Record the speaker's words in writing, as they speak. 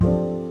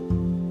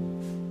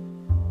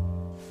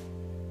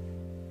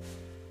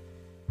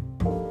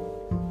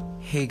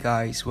Hey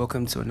guys,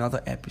 welcome to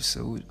another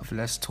episode of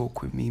Let's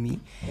Talk with Mimi.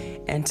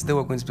 And today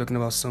we're going to be talking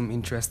about some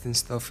interesting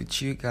stuff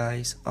with you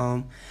guys.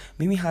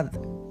 Mimi had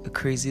a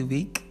crazy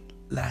week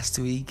last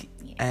week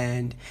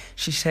and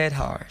she shared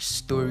her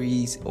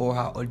stories or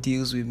her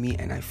ordeals with me,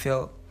 and I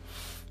felt,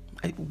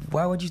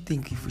 why would you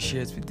think if we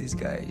share it with these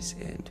guys?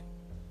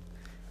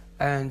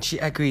 And she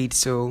agreed,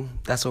 so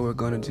that's what we're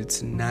going to do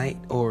tonight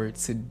or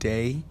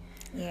today.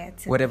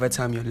 Whatever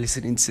time you're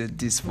listening to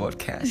this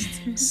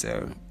podcast.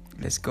 So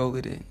let's go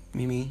with it.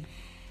 Mimi?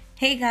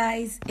 Hey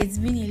guys, it's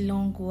been a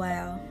long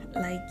while.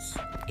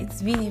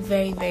 It's been a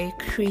very, very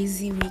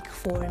crazy week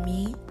for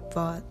me,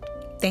 but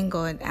thank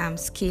God I'm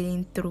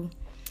scaling through.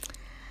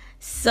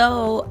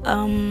 So,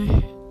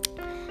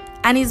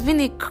 and it's been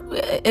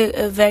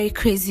a very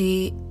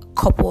crazy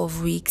couple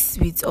of weeks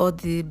with all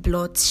the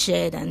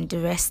bloodshed and the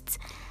rest.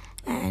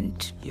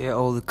 And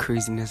all the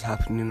craziness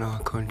happening in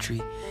our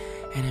country.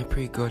 And I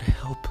pray God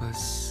help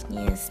us.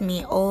 Yes,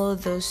 may all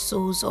the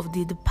souls of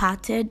the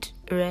departed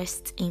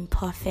rest in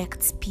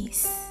perfect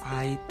peace.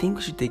 I think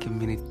we should take a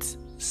minute of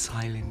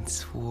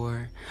silence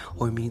for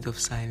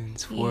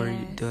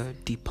the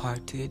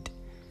departed.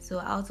 So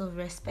out of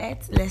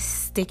respect,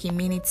 let's take a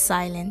minute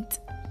silent.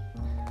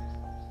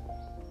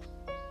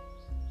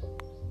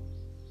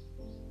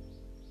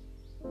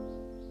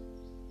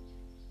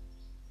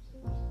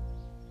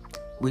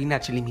 We didn't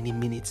actually mean in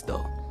minutes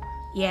though.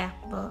 Yeah,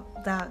 but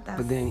that's...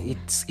 But then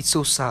it's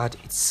so sad.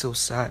 It's so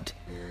sad.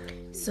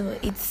 So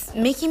it's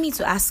making me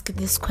to ask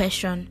this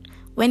question: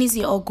 when is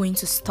it all going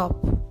to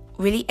stop?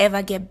 Will it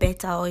ever get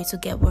better or it will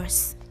get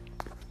worse?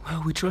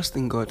 Well, we trust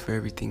in God for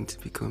everything to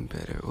become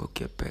better or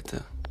get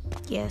better.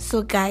 Yeah.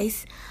 So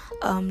guys,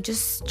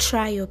 just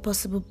try your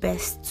possible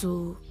best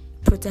to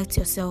protect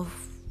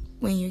yourself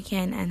when you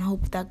can, and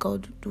hope that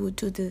God will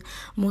do the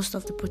most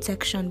of the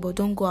protection. But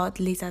don't go out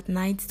late at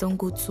night. Don't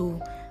go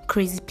to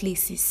crazy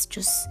places.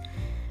 Just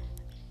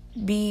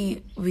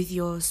be with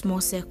your small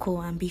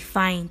circle and be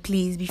fine.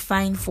 Please be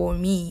fine for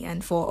me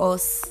and for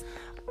us.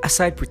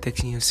 Aside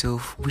protecting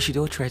yourself, we should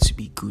all try to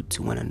be good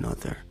to one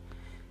another.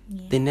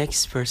 Yeah. The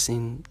next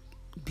person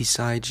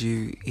beside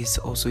you is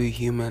also a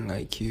human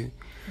like you.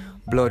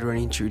 Blood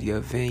running through their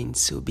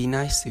veins. So be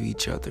nice to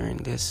each other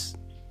and just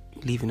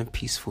live in a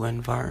peaceful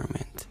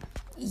environment.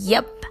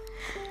 Yep.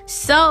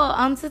 So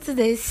on to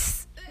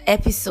today's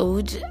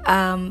episode.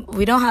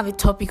 We don't have a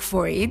topic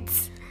for it.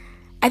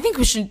 I think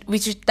we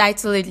should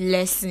title it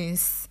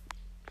Lessons.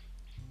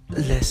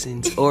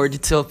 Or the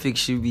topic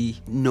should be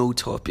no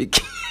topic.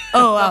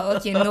 Oh wow,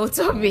 okay, no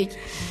topic.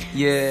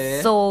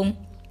 Yeah. So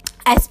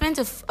I spent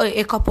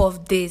a couple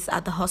of days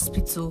at the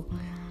hospital,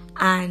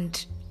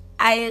 and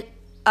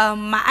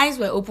my eyes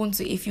were open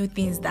to a few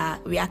things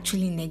that we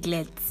actually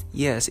neglect.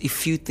 Yes, a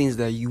few things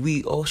that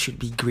we all should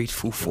be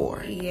grateful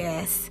for.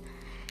 Yes.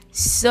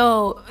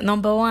 So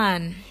number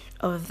one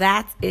of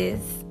that is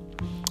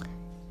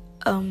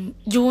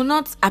you will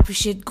not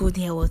appreciate good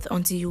health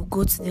until you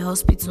go to the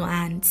hospital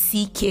and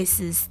see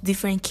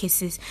different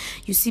cases.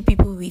 You see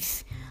people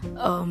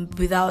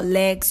without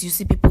legs. You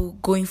see people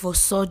going for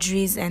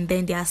surgeries, and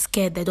then they are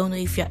scared. They don't know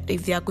if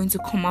they are going to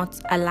come out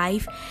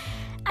alive.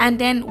 And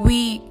then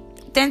we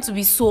tend to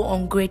be so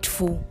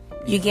ungrateful.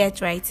 You get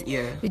right?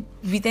 Yeah.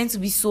 We tend to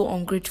be so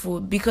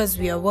ungrateful because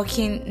we are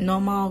working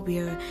normal, we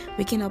are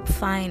waking up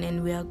fine,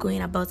 and we are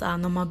going about our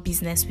normal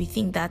business. We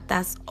think that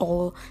that's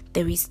all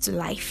there is to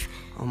life.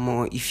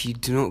 If you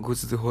do not go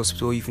to the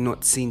hospital, you've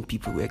not seen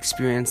people who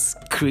experience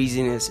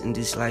craziness in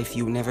this life,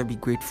 you'll never be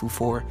grateful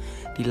for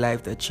the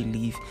life that you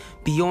live.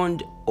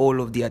 Beyond all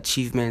of the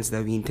achievements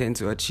that we intend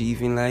to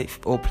achieve in life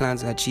or plan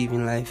to achieve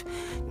in life,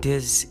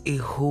 there's a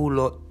whole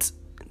lot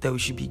that we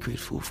should be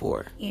grateful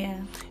for. Yeah.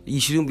 You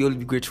shouldn't be able to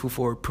be grateful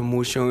for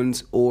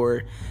promotions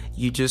or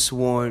you just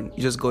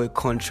got a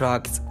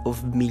contract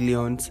of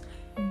millions.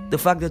 The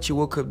fact that you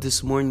woke up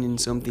this morning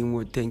is something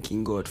we're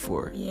thanking God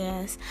for.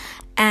 Yes.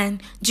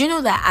 And do you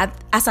know that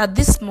at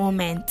this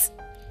moment,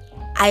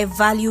 I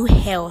value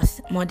health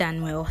more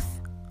than wealth?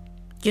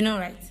 You know,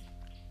 right?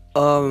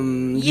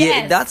 Yes.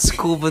 Yeah, that's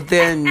cool, but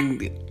then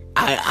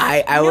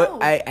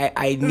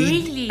I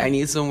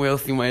need some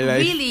wealth in my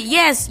life. Really?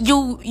 Yes,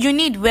 you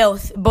need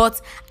wealth, but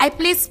I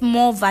place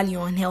more value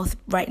on health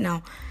right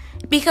now,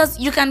 because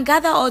you can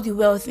gather all the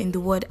wealth in the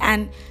world,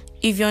 and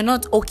if you're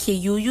not okay,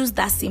 you use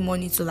that same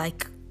money to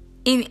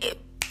in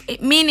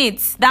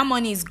minutes that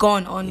money is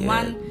gone on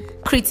one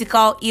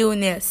critical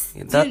illness.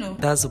 Yeah,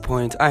 that's the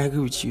point. I agree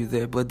with you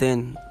there, but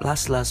then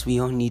last we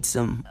all need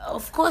some.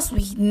 Of course,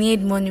 we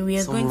need money.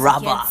 We're going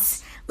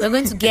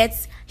to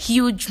get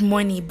huge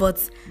money, but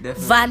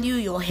definitely value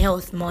your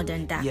health more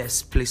than that.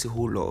 Yes, place a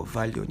whole lot of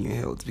value on your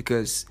health,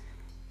 because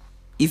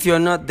if you're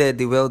not there,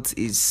 the wealth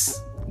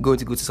is going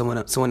to go to someone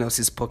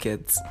else's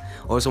pockets,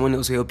 or someone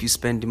else will help you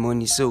spend the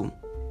money. So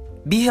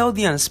be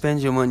healthy and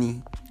spend your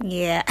money.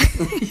 Yeah.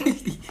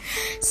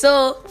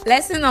 So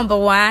lesson number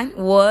 1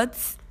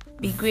 was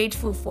be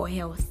grateful for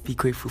health. Be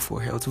grateful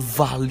for health.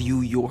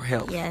 Value your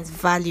health. Yes,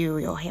 value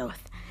your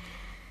health.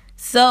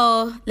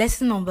 So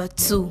lesson number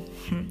 2.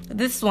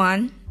 This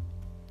one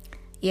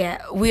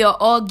Yeah, we are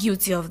all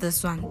guilty of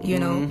this one, you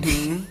know.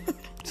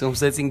 Some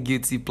certain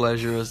guilty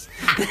pleasures.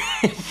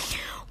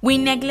 We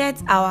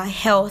neglect our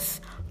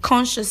health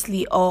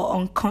consciously or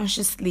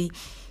unconsciously.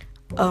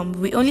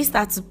 We only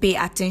start to pay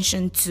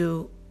attention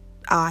to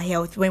our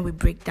health when we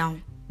break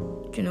down.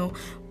 You know,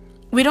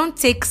 we don't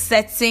take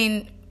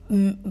certain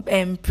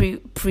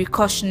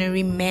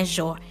precautionary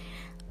measure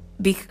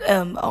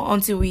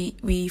until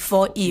we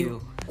fall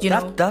ill. You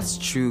know, that's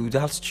true.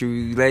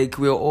 Like,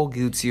 we're all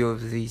guilty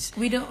of this.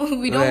 We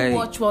don't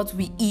watch what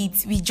we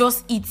eat. We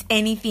just eat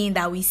anything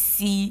that we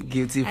see.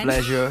 Guilty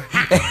pleasure.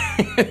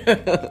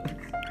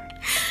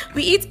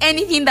 We eat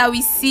anything that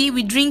we see.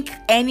 We drink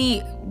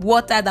any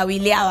water that we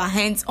lay our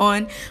hands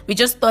on. We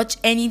just touch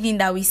anything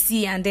that we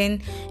see and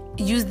then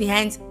use the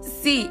hands.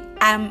 See,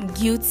 I'm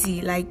guilty.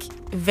 Like,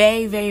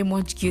 very, very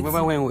much guilty.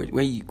 Remember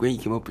when you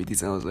came up with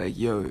this, I was like,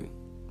 yo,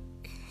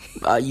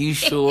 are you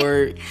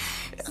sure?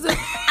 So,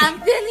 I'm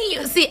telling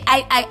you, see,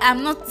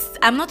 I'm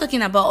not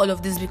talking about all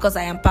of this because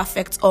I am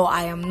perfect or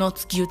I am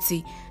not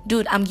guilty.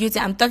 Dude, I'm guilty.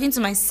 I'm talking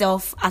to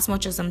myself as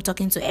much as I'm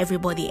talking to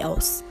everybody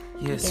else.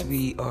 Yes,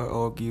 we are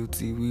all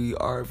guilty. We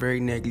are very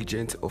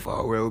negligent of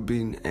our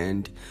well-being,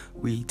 and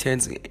we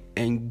tend to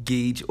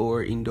engage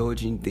or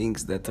indulge in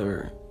things that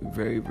are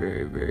very,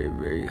 very, very,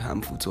 very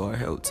harmful to our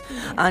health.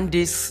 And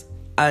there's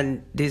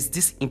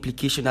this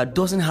implication that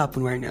doesn't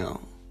happen right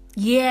now.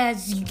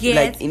 Yes, you get.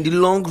 Like, in the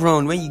long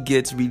run, when you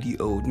get really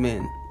old,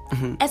 man.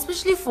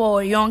 Especially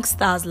for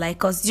youngsters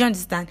like us, do you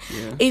understand?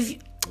 Yeah.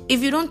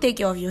 If you don't take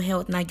care of your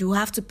health now, you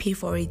have to pay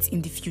for it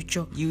in the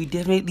future. You will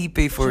definitely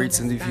pay for it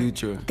in the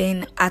future.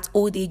 Then at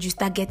old age, you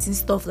start getting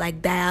stuff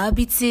like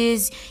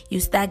diabetes,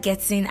 you start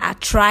getting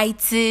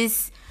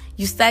arthritis,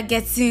 you start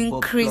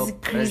getting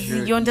crazy.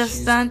 You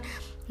understand?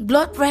 Issues.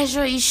 Blood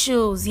pressure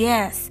issues,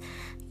 yes.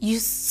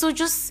 So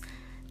just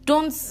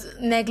don't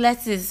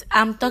neglect this.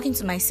 I'm talking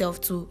to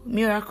myself too.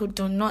 Miracle,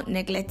 do not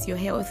neglect your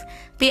health.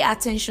 Pay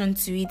attention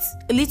to it.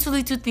 Little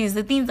things,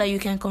 the things that you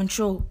can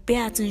control.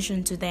 Pay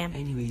attention to them.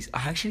 Anyways,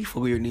 I actually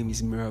forgot your name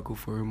is Miracle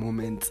for a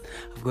moment.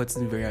 I've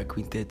gotten very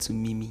acquainted to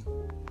Mimi.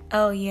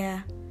 Oh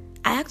yeah,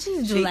 I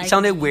actually do like. It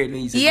sounded weird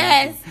when you said.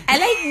 Yes, Mimi. I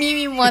like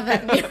Mimi more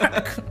than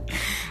Miracle.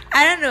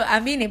 I don't know.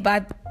 I'm being a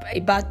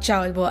bad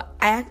child, but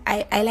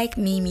I like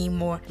Mimi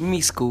more.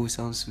 Mimi's cool.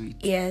 Sounds sweet.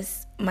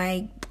 Yes,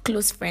 my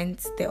close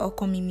friends, they all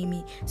call me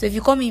Mimi. So if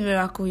you call me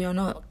Miracle, you're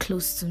not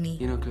close to me.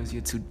 You're not close,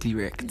 you're too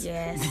direct.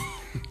 Yes.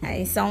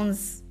 It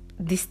sounds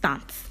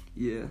distant.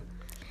 Yeah.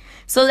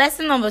 So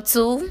lesson number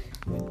 2.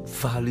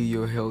 Value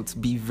your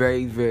health. Be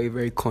very, very,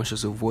 very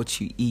conscious of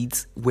what you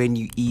eat, when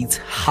you eat,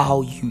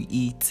 how you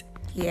eat.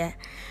 Yeah.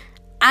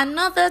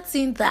 Another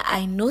thing that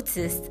I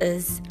noticed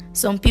is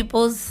some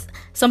people's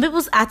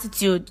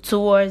attitude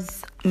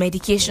towards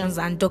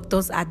medications and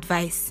doctors'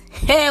 advice.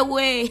 Hey,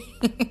 wait.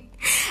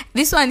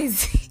 This one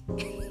is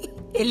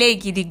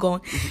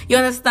you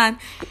understand?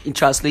 In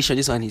translation,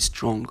 this one is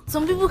strong.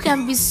 Some people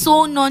can be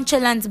so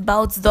nonchalant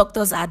about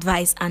doctors'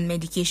 advice and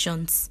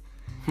medications.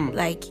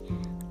 Like,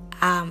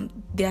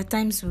 there are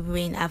times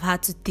when I've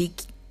had to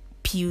take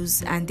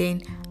pills and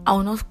then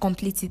I'll not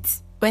complete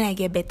it. When I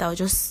get better, I'll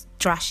just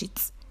trash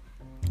it.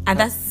 And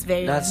that's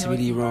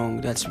really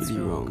wrong. That's really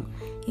wrong.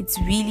 It's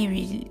really,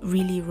 really,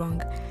 really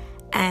wrong.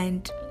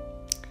 And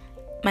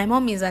my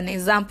mom is an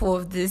example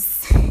of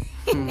this.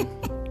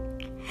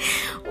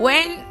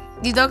 When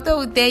the doctor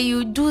will tell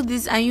you do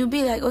this and you'll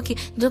be like, okay,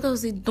 the doctor will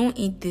say don't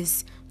eat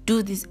this,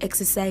 do this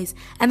exercise,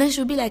 and then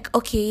she'll be like,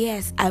 okay,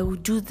 yes, I will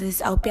do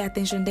this, I'll pay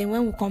attention. Then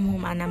when we come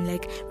home and I'm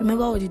like,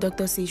 remember what the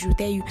doctor says, she'll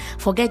tell you,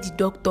 forget the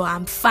doctor,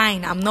 I'm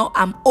fine,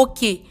 I'm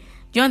okay.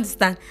 Do you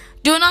understand?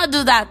 Do not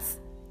do that.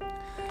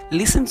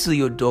 Listen to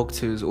your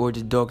doctors, or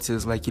the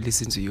doctors like you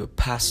listen to your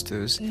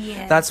pastors.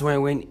 Yes. That's why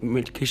when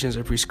medications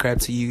are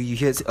prescribed to you, you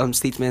hear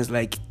statements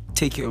like,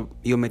 take your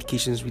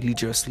medications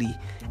religiously.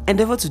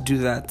 Endeavor to do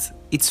that.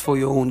 It's for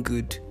your own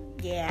good.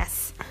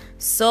 Yes.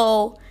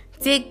 So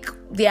take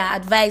their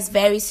advice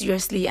very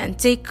seriously and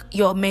take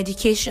your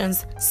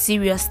medications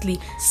seriously.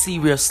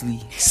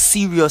 Seriously.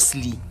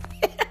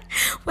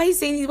 Why are you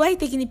saying it? Why are you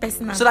taking it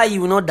personal? So that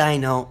you will not die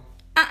now.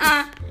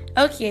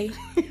 Okay.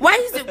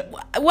 Why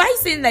are you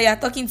saying that you're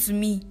talking to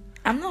me?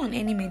 I'm not on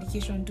any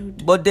medication,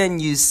 dude. But then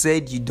you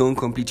said you don't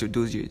complete your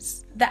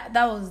dosages. That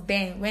was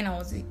then when I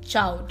was a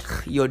child.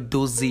 Your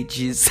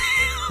dosages.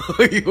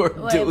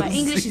 Well, my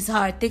English is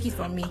hard. Take it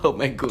from me. Oh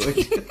my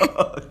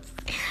god.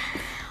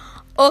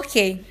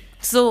 Okay.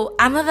 So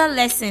another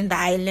lesson that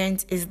I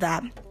learned is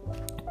that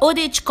old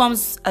age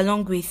comes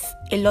along with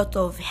a lot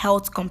of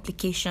health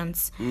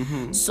complications.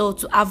 So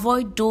to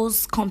avoid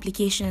those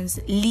complications,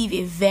 live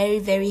a very,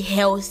 very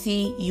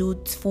healthy,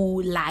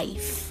 youthful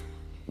life.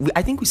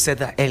 I think we said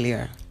that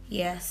earlier.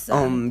 Yes.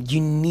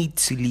 You need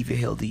to live a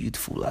healthy,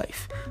 youthful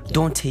life. Yeah.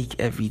 Don't take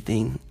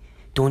everything.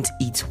 Don't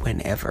eat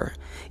whenever.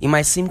 It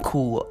might seem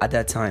cool at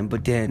that time,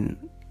 but then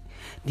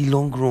in the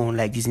long run,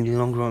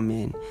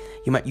 man,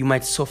 you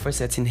might suffer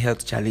certain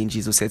health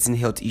challenges or certain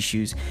health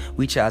issues,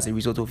 which are as a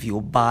result of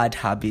your bad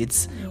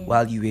habits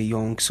while you were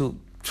young. So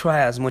try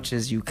as much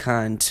as you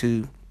can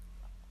to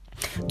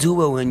do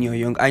well when you're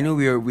young. I know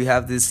we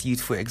have this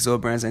youthful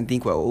exuberance and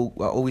think we're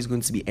always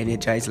going to be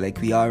energized like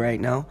we are right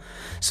now.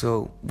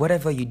 So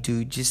whatever you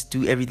do, just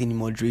do everything in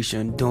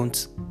moderation.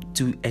 Don't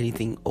do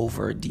anything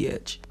over the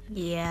edge.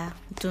 Yeah,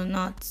 do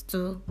not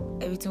do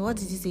everything. What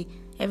did you say?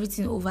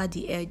 Everything over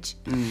the edge.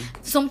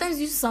 Sometimes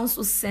you sound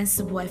so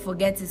sensible, I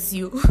forget it's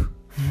you. Oh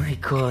my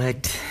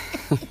God.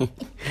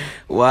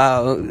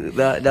 Wow,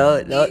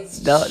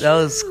 that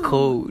was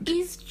cold.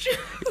 It's true.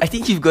 I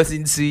think you've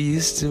gotten too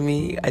used to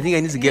me. I think I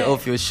need to get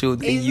off your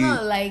shoulder. It's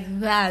not like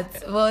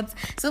that, but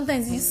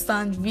sometimes you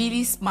sound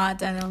really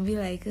smart, and I'll be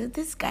like, oh,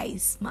 this guy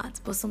is smart.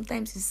 But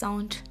sometimes you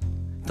sound.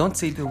 Don't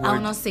say the word. I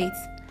will not say it.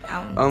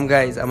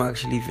 Guys, I'm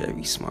actually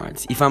very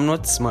smart. If I'm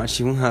not smart,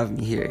 she won't have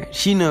me here.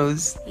 She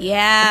knows.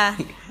 Yeah.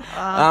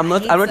 I'm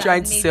not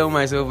trying to sell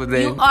myself with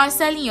them. You are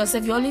selling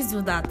yourself. You always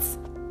do that.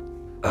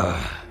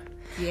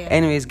 Yeah.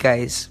 Anyways,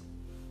 guys,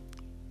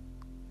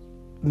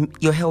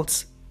 your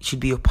health should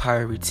be your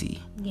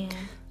priority. Yeah.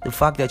 The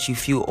fact that you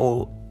feel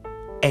all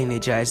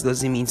energized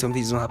doesn't mean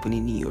something's not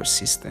happening in your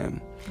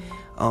system.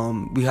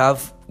 We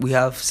have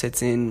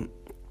certain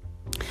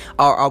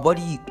our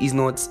body is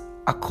not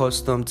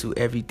accustomed to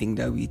everything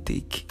that we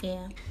take.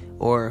 Yeah.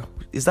 Or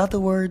is that the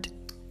word?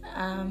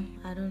 I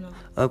don't know.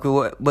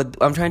 Okay, but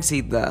I'm trying to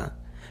say that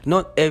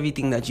not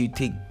everything that you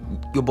take,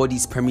 your body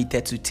is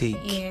permitted to take.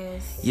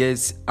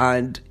 Yes,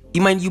 and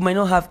you might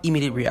not have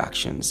immediate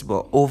reactions,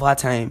 but over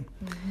time,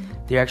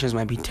 the reactions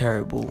might be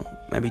terrible.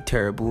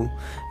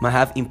 Might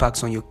have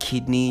impacts on your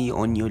kidney,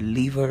 on your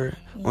liver,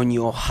 on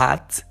your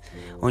heart,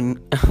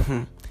 on.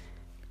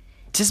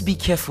 Just be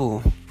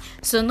careful.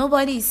 So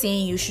nobody is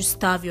saying you should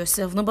starve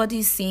yourself. Nobody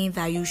is saying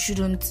that you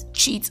shouldn't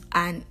cheat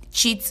and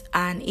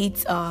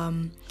eat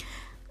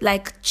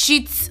like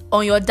cheat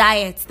on your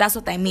diet. That's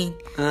what I mean.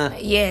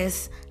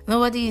 Yes.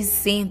 Nobody is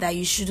saying that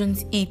you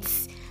shouldn't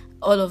eat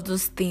all of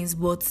those things,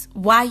 but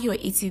while you're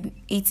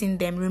eating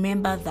them,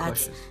 remember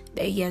that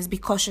be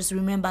cautious.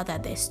 Remember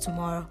that there's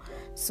tomorrow.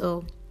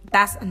 So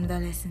that's another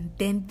lesson.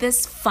 Then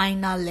this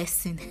final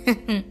lesson,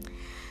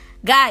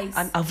 guys,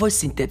 and avoid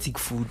synthetic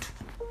food.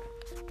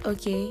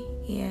 Okay,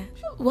 yeah.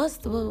 What's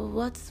that?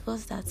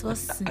 What's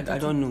synthetic? I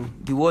don't know.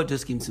 The word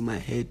just came to my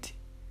head.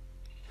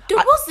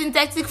 What's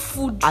synthetic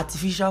food?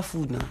 Artificial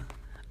food now.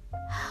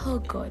 Oh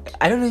God.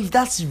 I don't know if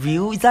that's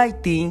real. Is that a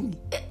thing?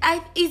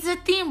 It's a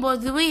thing,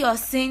 but the way you're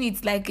saying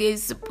it, like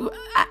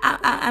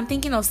I'm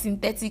thinking of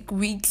synthetic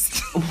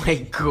wigs. Oh my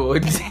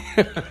God.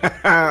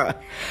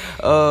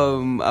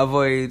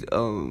 Avoid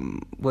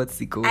what's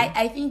it called?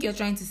 I think you're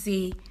trying to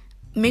say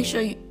make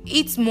sure you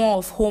eat more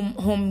of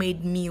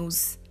homemade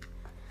meals.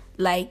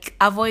 Like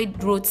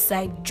avoid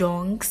roadside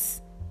junks.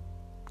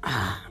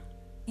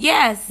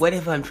 Yes.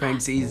 Whatever I'm trying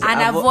to say is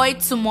avoid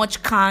too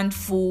much canned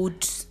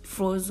food,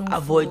 frozen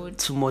avoid food.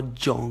 Too much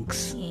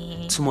junks,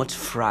 too much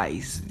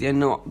fries. They're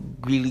not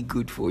really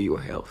good for your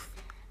health.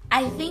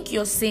 I think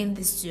you're saying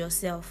this to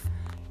yourself.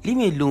 Leave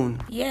me alone.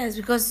 Yes,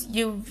 because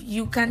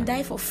you can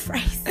die for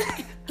fries.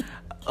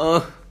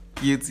 Oh,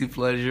 guilty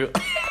pleasure.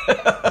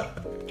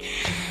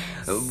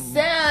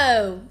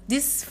 So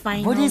this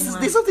final. But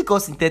there's something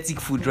called synthetic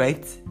food,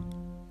 right?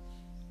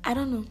 I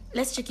don't know.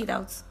 Let's check it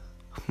out.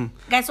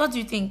 Guys, what do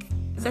you think?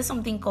 Is there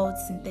something called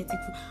synthetic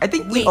food? I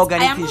think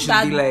organic things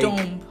should be like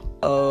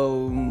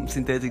dumb.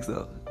 Synthetic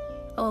stuff.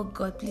 Oh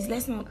God, please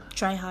let's not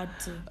try hard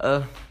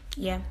to.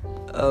 Yeah.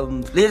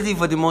 Let's see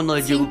for the more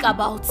knowledge. Think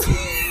about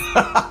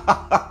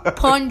it.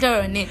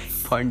 Ponder on it.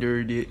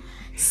 Pondered it.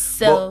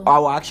 So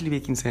but we're actually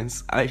making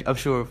sense. I'm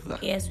sure of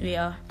that. Yes, we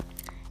are.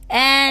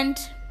 And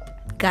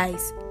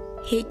guys,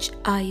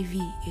 HIV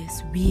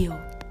is real.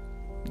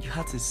 You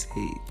had to say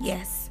it.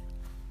 Yes.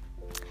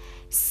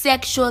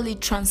 Sexually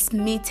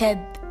transmitted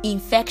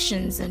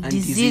infections and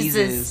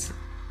diseases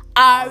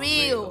are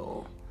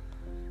real.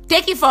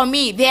 Take it from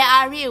me, they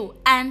are real.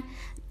 And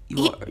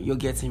you're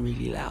getting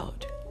really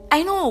loud.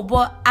 I know,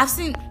 but I've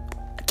seen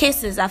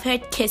cases. I've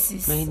heard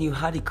cases. Man, you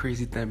had a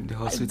crazy time in the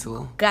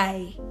hospital.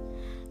 Guy,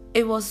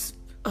 it was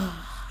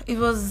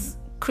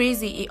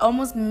crazy. It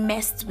almost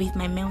messed with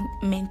my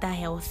mental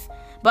health.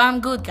 But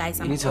I'm good, guys.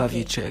 You need to have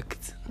you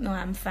checked. No,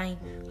 I'm fine.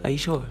 Are you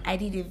sure? I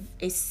did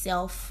a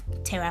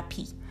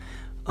self-therapy.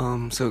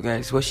 So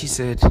guys, what she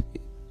said,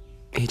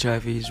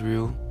 HIV is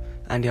real,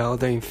 and there are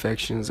other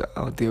infections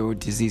out there or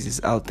diseases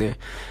out there.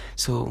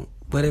 So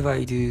whatever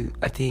I do,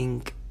 I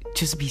think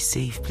just be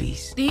safe,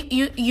 please.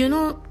 You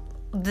know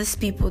these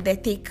people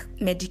that take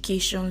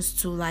medications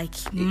to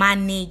like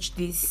manage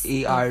this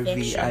ARV,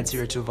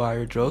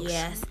 antiretroviral drugs.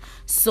 Yes.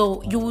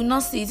 So you will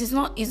not see it's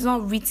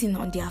not written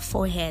on their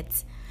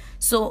foreheads.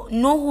 So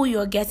know who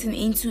you're getting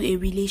into a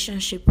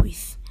relationship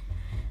with.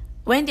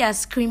 When they are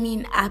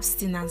screaming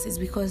abstinence, it's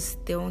because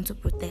they want to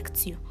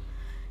protect you.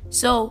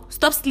 So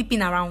stop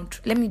sleeping around.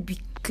 Let me be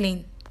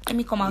clean. Let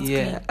me come out clean.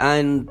 Yeah,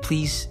 and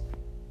please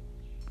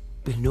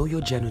know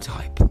your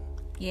genotype.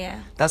 Yeah.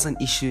 That's an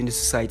issue in the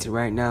society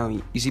right now.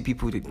 You see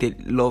people they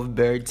love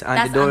birds and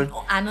that's they don't.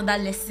 Another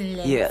lesson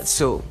learned. Yeah,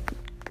 so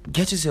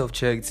get yourself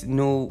checked.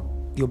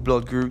 Know your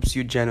blood groups,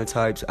 your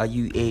genotypes. Are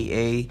you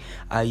AA?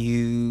 Are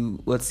you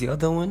what's the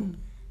other one?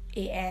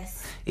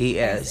 ASS,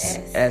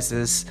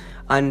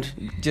 and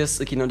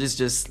just okay, no,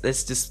 just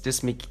let's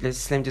let me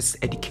just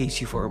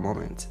educate you for a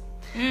moment.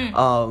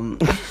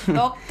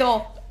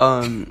 Doctor.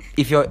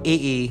 If you're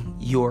AA,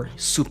 you're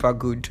super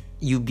good.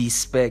 You be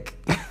spec.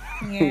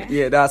 Yeah.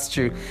 Yeah, that's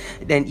true.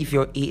 Then if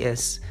you're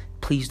AS,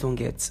 please don't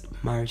get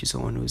married to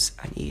someone who's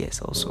an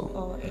AS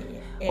also,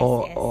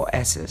 or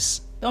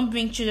SS. Don't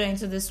bring children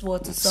into this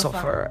world to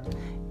suffer.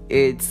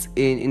 It's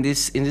in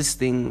this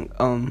thing.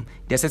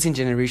 There are certain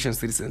generations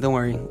to this. Don't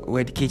worry, we'll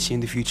educate you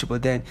in the future.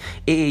 But then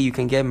AA, you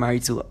can get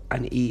married to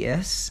an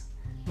AS.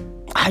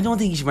 I don't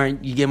think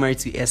you get married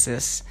to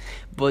SS.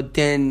 But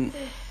then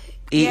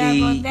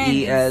But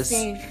then AS, it's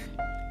safe.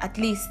 At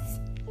least.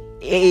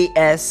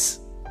 AS,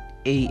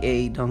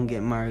 AA, don't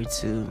get married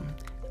to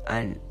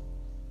an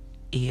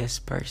AS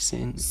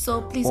person.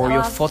 So please, or our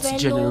your fourth fellow,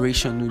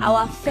 generation will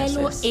our be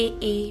fellow SS.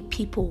 AA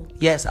people.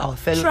 Yes, our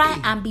fellow Try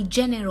AA. and be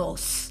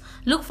generous.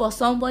 Look for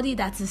somebody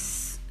that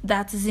is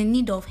in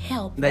need of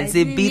help. That is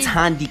a bit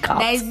handicapped.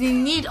 That is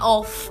in need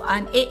of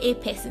an AA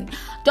person.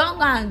 Don't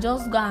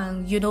go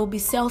and be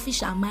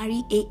selfish and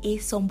marry AA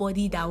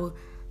somebody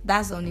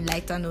that's on a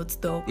lighter note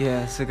though.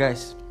 Yeah, so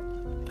guys,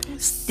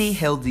 stay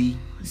healthy,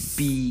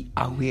 be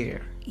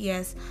aware.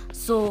 Yes.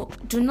 So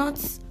do not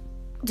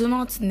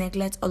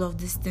neglect all of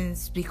these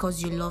things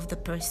because you love the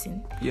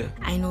person. Yeah.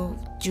 I know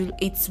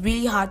it's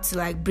really hard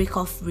to break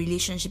off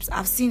relationships.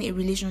 I've seen a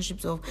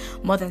relationships of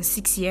more than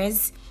 6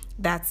 years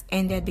that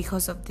ended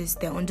because of this.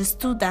 They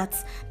understood that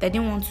they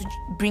didn't want to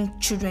bring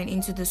children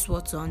into this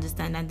world to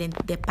understand, and then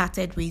they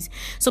parted ways.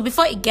 So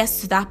before it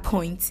gets to that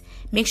point,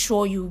 make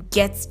sure you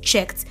get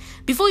checked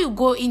before you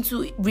go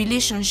into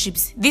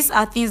relationships. These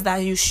are things that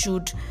you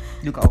should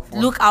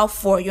look out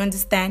for. You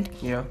understand?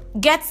 Yeah.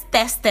 Get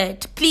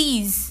tested,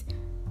 please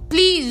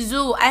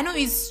do. I know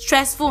it's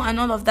stressful and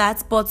all of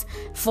that, but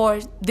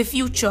for the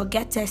future,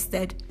 get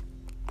tested.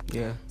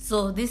 Yeah.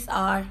 So these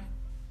are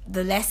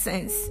the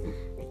lessons.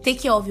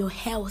 Take care of your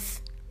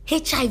health.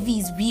 HIV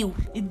is real.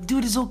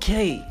 Dude, it's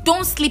okay.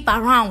 Don't sleep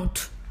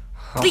around.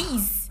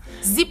 Please.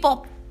 Zip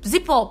up.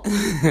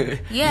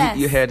 Yes.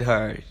 You heard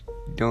her.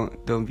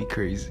 Don't be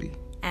crazy.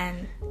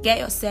 And get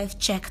yourself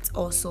checked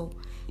also.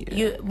 Yeah.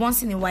 You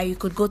once in a while you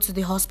could go to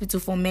the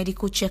hospital for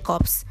medical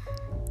checkups.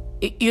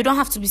 You don't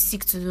have to be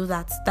sick to do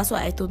that. That's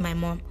what I told my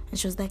mom. And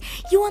she was like,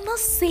 "You are not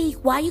sick.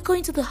 Why are you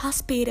going to the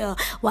hospital?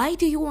 Why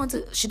do you want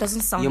to..." She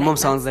doesn't sound Your like mom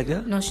that. sounds like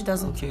that? No, she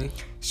doesn't. Okay.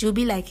 She'll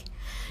be like,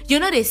 "You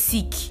know they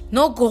sick.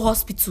 No go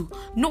hospital.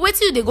 No, wait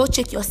till they go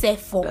check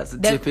yourself for." That's a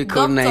The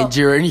typical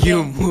Nigerian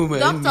human woman.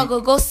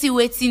 Doctor go see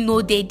waiting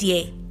no day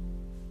there.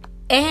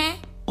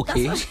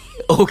 Okay.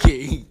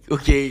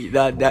 Okay.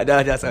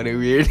 That's kind of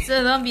weird.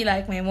 So don't be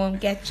like my mom.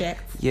 Get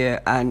checked. Yeah,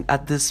 and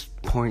at this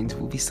point,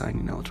 we'll be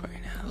signing out right now.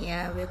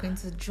 Yeah, we're going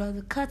to draw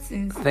the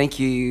curtains. Thank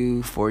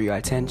you for your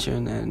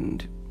attention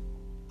and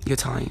your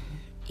time.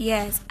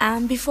 Yes,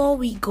 and before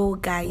we go,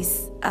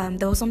 guys,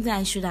 there was something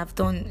I should have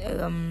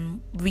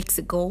done weeks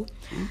ago.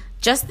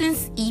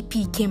 Justin's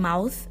EP came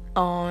out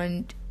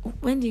on...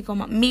 When did it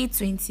come out? May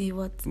 20,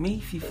 what? May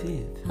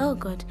 15th. Oh,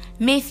 God.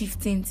 May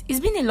 15th. It's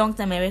been a long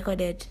time I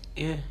recorded.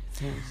 Yeah,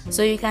 thanks.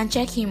 So you can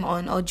check him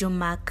on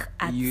AudioMac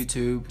at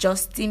YouTube,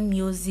 Justin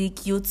Music,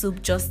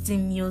 YouTube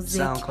Justin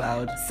Music,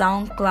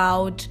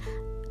 SoundCloud,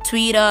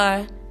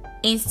 Twitter,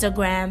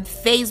 Instagram,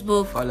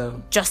 Facebook,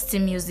 follow,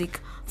 Justin Music.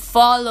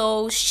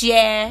 Follow,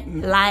 share,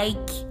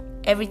 like,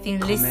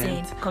 everything.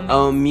 Listen,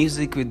 comment.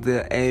 Music with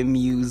the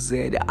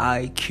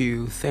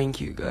MUZIQ.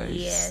 Thank you, guys.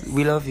 Yes.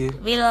 We love you.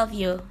 We love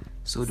you.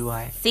 So do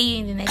I. See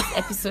you in the next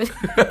episode.